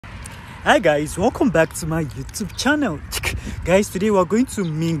Hi guys, welcome back to my YouTube channel. Guys, today we're going to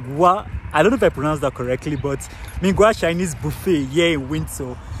Ming Wah, I don't know if I pronounced that correctly, but Ming Wah Chinese buffet here in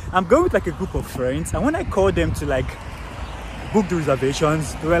Windsor. I'm going with like a group of friends, and when I called them to like book the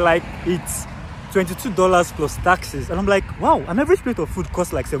reservations, they were like, it's $22 plus taxes, and I'm like, wow, an average plate of food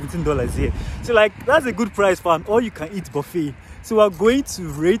costs like $17 here. So like, that's a good price for an all-you-can-eat buffet. So we're going to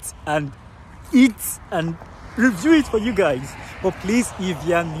rate and eat and review it for you guys. But please, if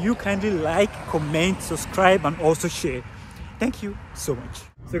you are new, kindly like, comment, subscribe, and also share. Thank you so much.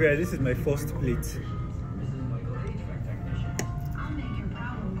 So guys, this is my first plate.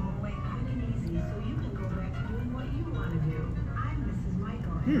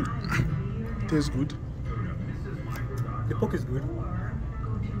 Tastes good. The pork is good.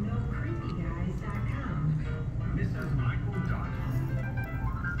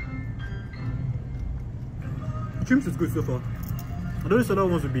 The shrimp is good so far. I know this other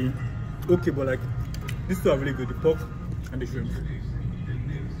ones will be okay, but like these two are really good, the pork and the shrimp.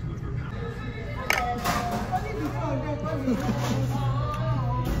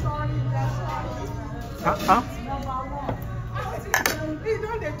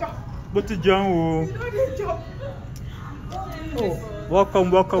 But the jam. Oh, welcome.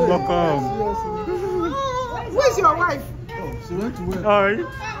 Where's your wife? Oh, she went to work. Hi.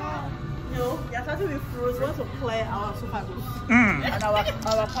 No, we are starting with fruits. We want to clear our esophagus and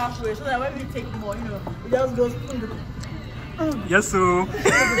our pathway so that when we take more, you know, it just goes. Yes, so.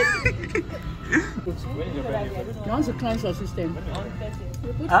 You want to cleanse your system?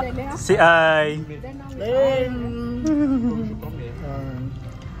 Say hi.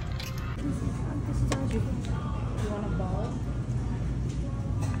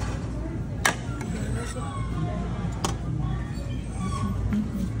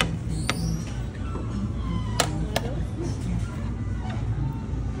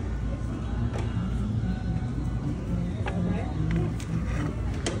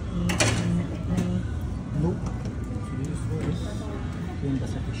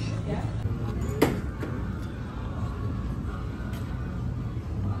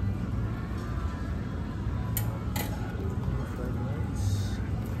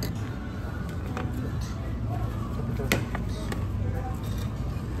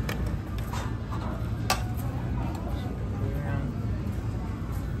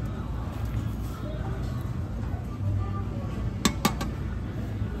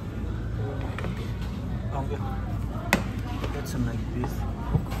 Get some like this.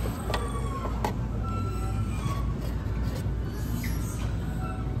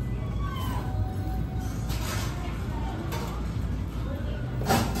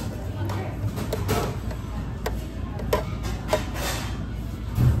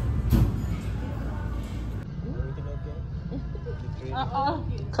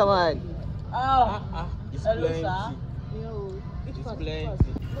 Come on. It's plenty. It's plenty.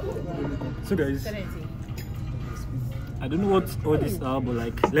 So guys, I don't know what all these are, but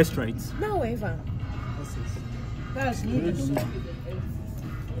like, let's try it. No, Eva. That's noodles. No,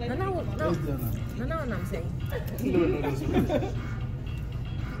 I'm saying.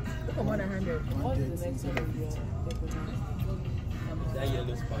 Look at 100. That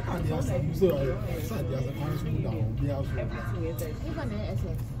yellow spot. Like, you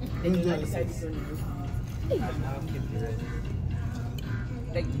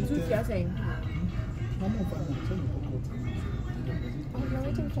are saying. You're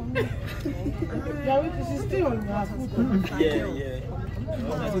waiting for me. She's still on your food. Yeah.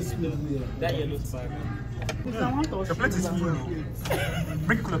 That yellow spot. The plate is full.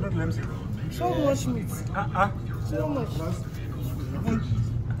 Bring it cooler, let me see. So much meat. So much.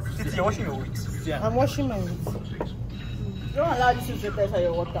 You're washing your weight. I'm washing my weight. Don't allow this to press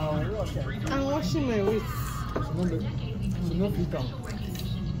your water. I'm washing my weight. She no fit am.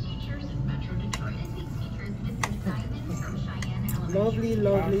 Lovely.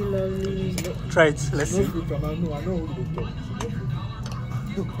 Try it, let's see. No fit am. I know who dey talk.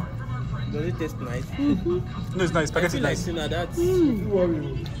 Does it taste nice? No, it's nice. Spaghetti is nice. That's Don't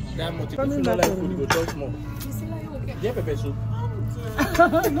worry. that much. If you not like food, you go talk more. Yeah, pepper soup.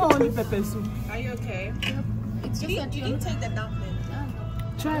 No, only pepper soup. Are you okay? It's just that you didn't take the dumpling.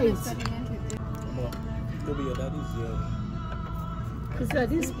 Try it. Toby, your daddy's here. Because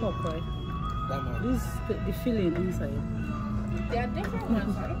this is pork, right? That man. This the filling inside. There are different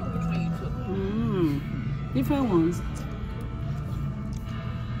ones. I don't know which one you took. Different ones.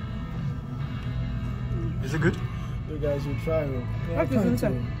 Is it good? You guys should try. What is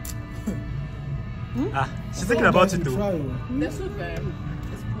inside? She's thinking about it though. The soup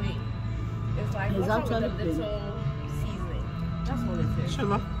is plain. It's like It's water actually with a little seasoning. That's all it is.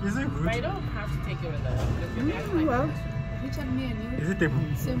 Inshallah. Is it But you good? don't have to take it with a Well, Richard, me and you. Is it table?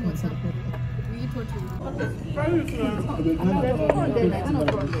 Same WhatsApp. We eat what we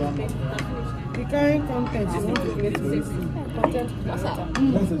the kind content you want to create with content. What's up?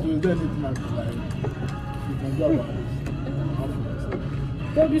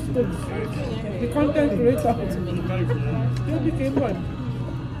 Tell this to the content creator. You became one.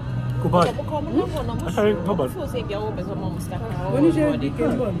 Go back. Sorry, go back. When you say you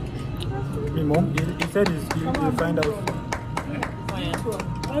became one, Me mom, he said he'll find out.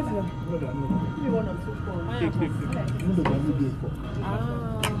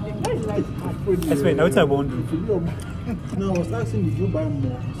 Explain, now what I want to do. No, I was asking if you buy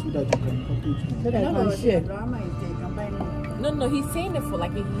more so that you can package more. so that I can share. No, he's saying it for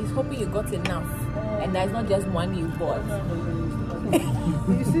like he's hoping you got enough, and there's not just one you bought.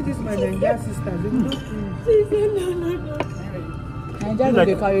 You see this my Nigerian sister, they don't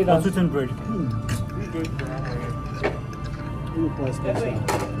It's like consistent bread.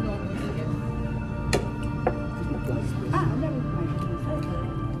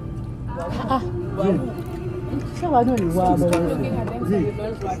 So I know you are, but Stop looking at them so we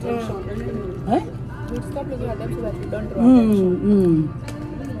don't draw attention. We stop looking at them so that we don't draw attention.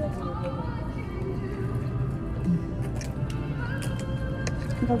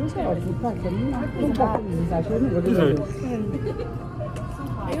 Are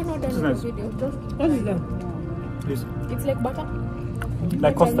you not done with the video? what is that? Yes. It's like butter.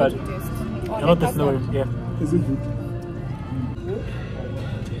 Like custard. Taste. You're not tasting it. Yeah. Is it good?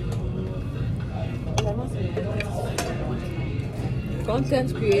 Content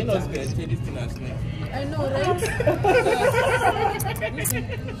creator. I know, right?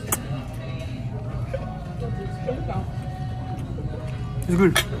 It's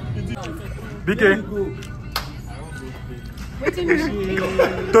good. BK.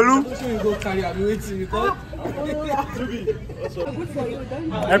 Tolu.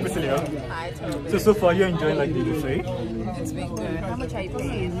 Everything, yeah. So far you're enjoying like the buffet. It's been good. How much are you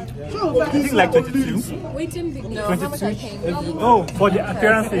paying? I think like 22. Waiting big no. How much are you paying? Oh, for the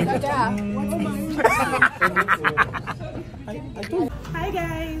appearance thing. Hi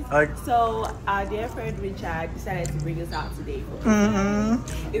guys. Hi. So our dear friend Richard decided to bring us out today.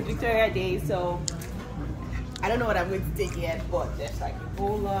 It's Victoria Day, so I don't know what I'm going to take yet, but there's like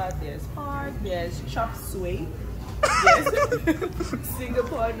Ebola, there's Park, there's chop suey, there's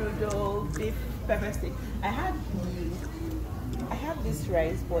Singapore noodle, beef pepper steak. I had this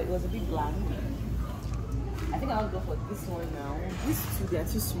rice, but it was a bit bland. I think I'll go for this one now. These two, they are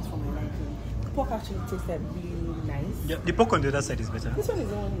too sweet for my liking. The pork actually tasted really nice. Yeah, the pork on the other side is better. This one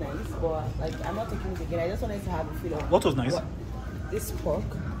is all nice, but like I'm not taking it again. I just wanted to have a feel of What was nice? this pork.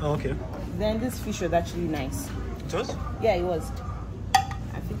 Oh, okay. Then this fish was actually nice. It was? Yeah, it was.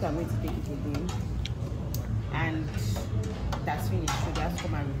 I think I'm going to take it again. And that's finished. So they have to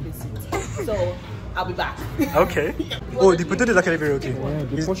come and replace it. So I'll be back. Okay. Oh, the potato is actually very okay. Yeah,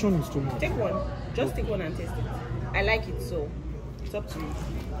 the portion is too much. Take one. Just take one and taste it. I like it, so it's up to you.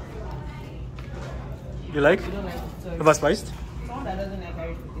 You like? You don't like it, so Overspiced? someone that doesn't like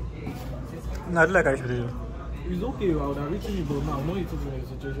Irish potato. No, I don't like Irish potato. It's okay, I would have written it, but now I'm not eating in a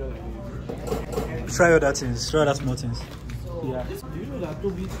situation like this. Try other things. Try other small things. Yeah. Do you know that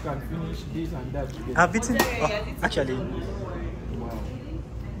Toby can finish this and that together? I've eaten. Oh, actually. Wow.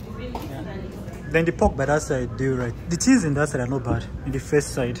 Then the pork by that side, they're right. The cheese in that side are not bad. In the first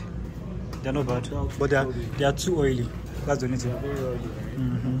side, they're not bad. But they are too oily. That's the only thing. Very early,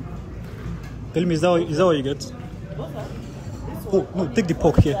 right? Tell me, is that what you get? Oh, no, take the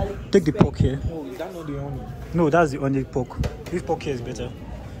pork here. Take the pork here. Oh, is that not the only? No, that's the only pork. This pork here is better.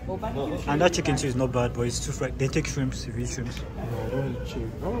 And that chicken too is not bad, but it's too fried. They take shrimps if you eat shrimps. No, I don't eat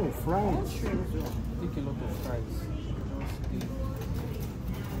chicken. Oh, fries. Take a lot of fries.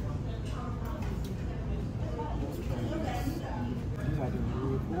 These are the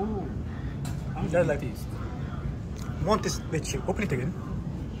real. Oh, That's like this. Want this? Wait, open it again.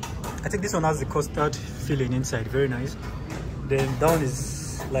 I think this one has the custard filling inside, very nice. Then that one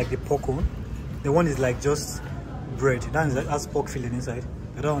is like the pork one. The one is like just bread. That is has pork filling inside.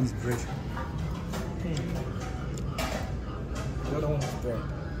 The other one is bread. The other one is bread.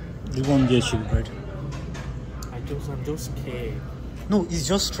 The one here should be bread. I'm just scared. No, it's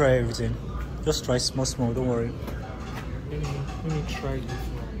just try everything. Just try small, don't worry. Let me try this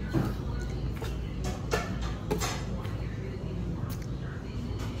one.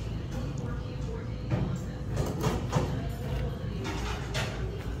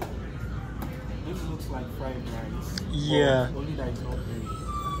 This looks like fried rice. Yeah. But only that it's not very.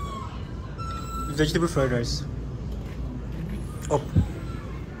 Vegetable fried rice. Up.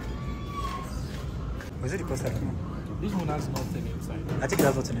 Was it the custard? This one has nothing inside. I think it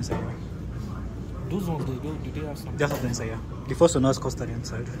has nothing inside. Yeah. Those ones, do they have something? There's nothing inside, yeah. The first one has custard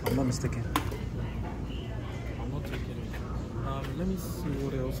inside, if I'm not mistaken. I'm not taking it. Let me see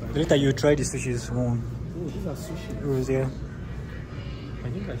what else I Later you try the sushi's one. Oh, these are sushi. It was there. I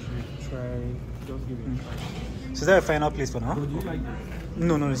think I should try. Just give it a try. So is that a final place for now? So do you like this?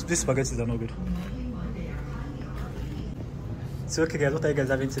 No, these spaghettis are not good. So okay guys, what are you guys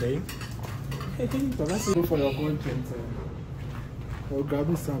having today? So let's go for your content. Or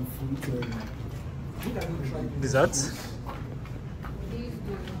grabbing some food. Desserts?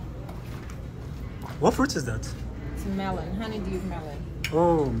 What fruit is that? It's melon, honeydew melon.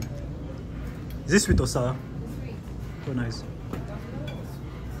 Oh, is this sweet or sour? Oh, nice.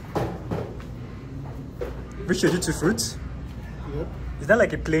 Which are the two fruits? Yep. Is that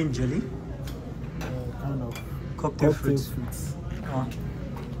like a plain jelly? Kind of. Cocktail fruits. fruits. Oh.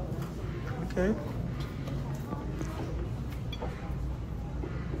 Okay.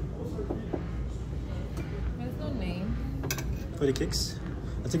 There's no name. For the cakes,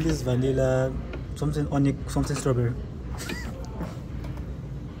 I think this is vanilla, something onic, something strawberry.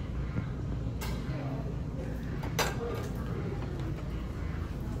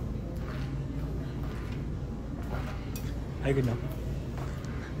 Are you good now?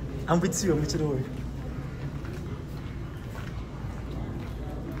 I'm with you, don't worry.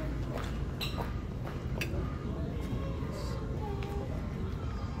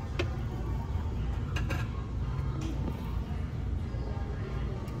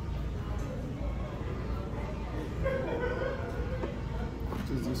 What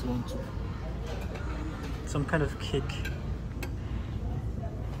is this one too? Some kind of cake.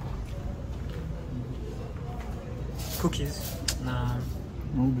 Cookies? Nah.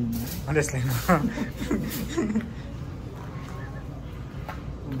 No. Honestly, no.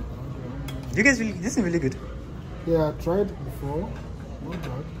 You guys really, this is really good. Yeah, I tried before. Not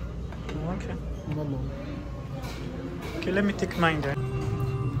bad. Okay. Not long. Okay, let me take mine then.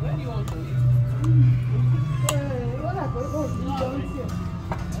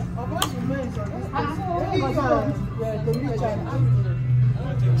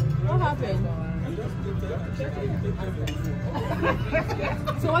 What happened?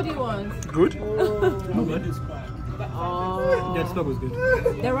 So what do you want? Good? No bad. Oh. Yeah, the stock was good.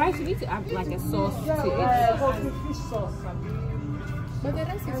 The rice, you need to add like a sauce to it. But the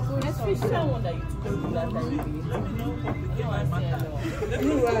rest is good. Let's fish that one that you took that time.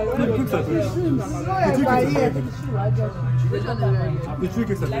 The three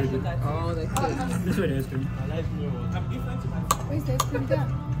cakes are very good. Oh, the cake. This way the ice cream. Where's the ice cream there?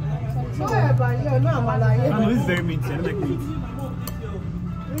 Oh no, this is very minty. I don't like mint.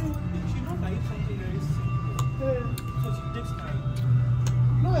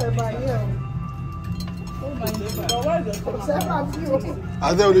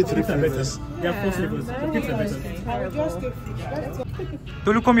 Are there only three Cakes are better. flavors? There are 4 flavors. The cakes are better.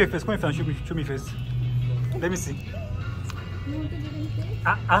 Tolu, come here first. Come here first. Show me first. Let me see.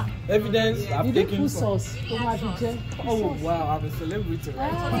 Evidence I've taken sauce. Oh wow, I'm a celebrity.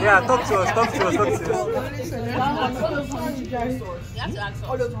 Right? Yeah, talk to us. You have to add sauce.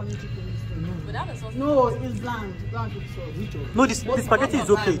 Without the sauce. No, it's bland. Bland with sauce. No, the spaghetti is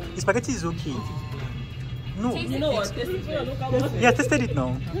okay. The spaghetti is okay. No. You know what? Yeah, tested it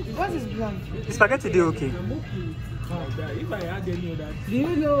now. What is bland? The spaghetti they okay. If I had any of that. Do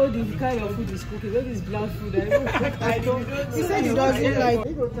you know the kind of food is cooking? What is bland food? I don't know. He said he doesn't like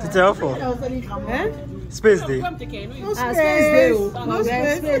it. It's helpful. Eh? Space day. No space day. No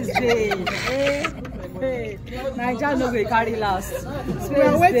space day. Nigeria no go carry last. We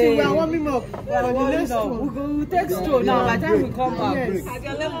are waiting. We are warming up. We will take stroll now. By the time we come back, we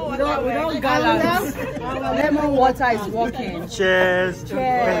don't gallant. Lemon water is working. Cheers.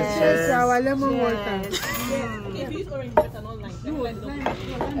 Cheers. Our lemon water.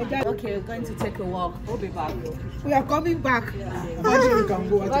 Okay, we're going to take a walk. We'll be back. We are coming back. By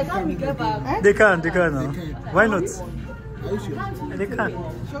the time we get back. They can now. Why not? Are you sure? They can.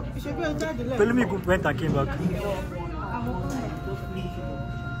 Pelumi went and came back.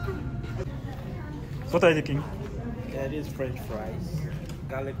 What are you thinking? Yeah, this is French fries,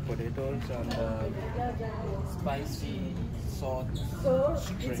 garlic potatoes, and spicy salt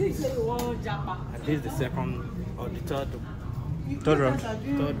shrimp. And this is the second or the third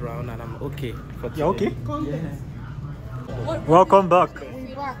round, and I'm okay for today. Yeah, okay. Welcome back.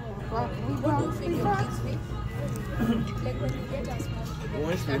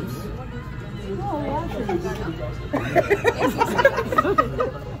 One shrimp.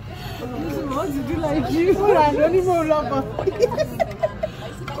 What did you like? You I don't even love her.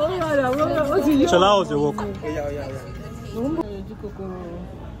 What did you? Chola, how's your work? Yeah.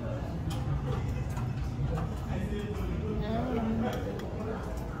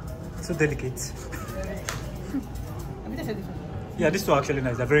 So delicate. Yeah, these two are actually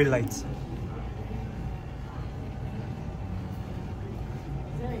nice. They're very light.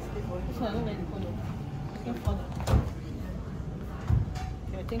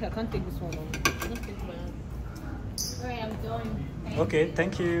 I think I can't take this one on. Alright, I'm done. Okay,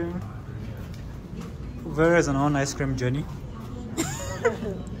 thank you. Vera is on an ice cream journey.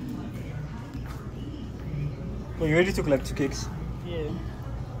 Oh, you already took like 2 cakes? Yeah.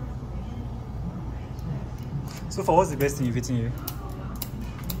 So far, what's the best thing you've eaten here?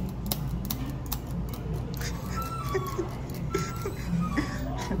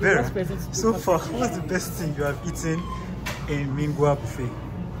 Vera, so far, what's the best thing you have eaten in Ming Wah buffet?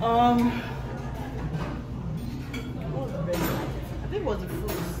 What was the best? I think it was the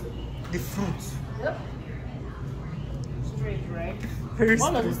fruits. The fruit. Yep. Straight, right? Very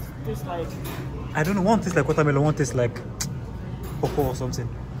One of straight. this tastes like. I don't know, one tastes like watermelon, one tastes like pawpaw or something.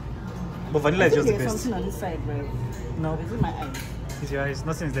 But vanilla is just the best. Something on this side, right? No, Is it my eyes? it's your eyes.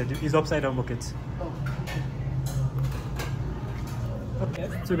 Nothing is there. It's upside down bucket. Oh. Okay.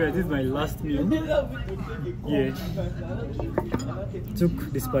 So guys, this is my last meal. Yeah.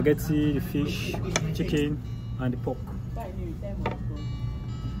 Took the spaghetti, the fish, chicken, and the pork.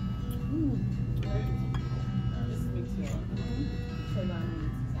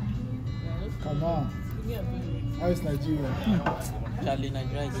 Come on. How is Nigeria? Charlie,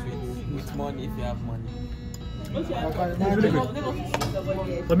 Nigeria is with money if you have money. It's really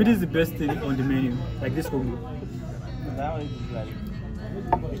good. For me, this is the best thing on the menu. Like this combo. That one is like.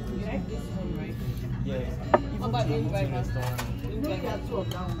 Yes. Even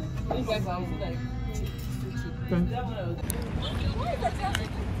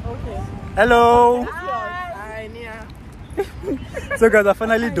Hello. Hi, Nia. So guys, I'm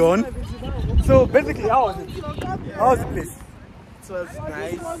finally done. So basically, how was it? How was the place? It was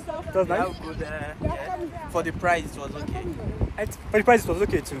nice. It was nice. Have good, yeah. For the price, it was okay. For the price, it was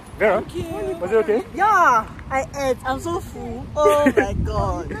okay too. Vera, was it okay? Yeah, I ate. I'm so full. Oh my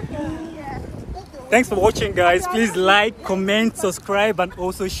god. Thanks for watching, guys. Please like, comment, subscribe, and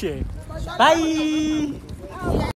also share. Bye.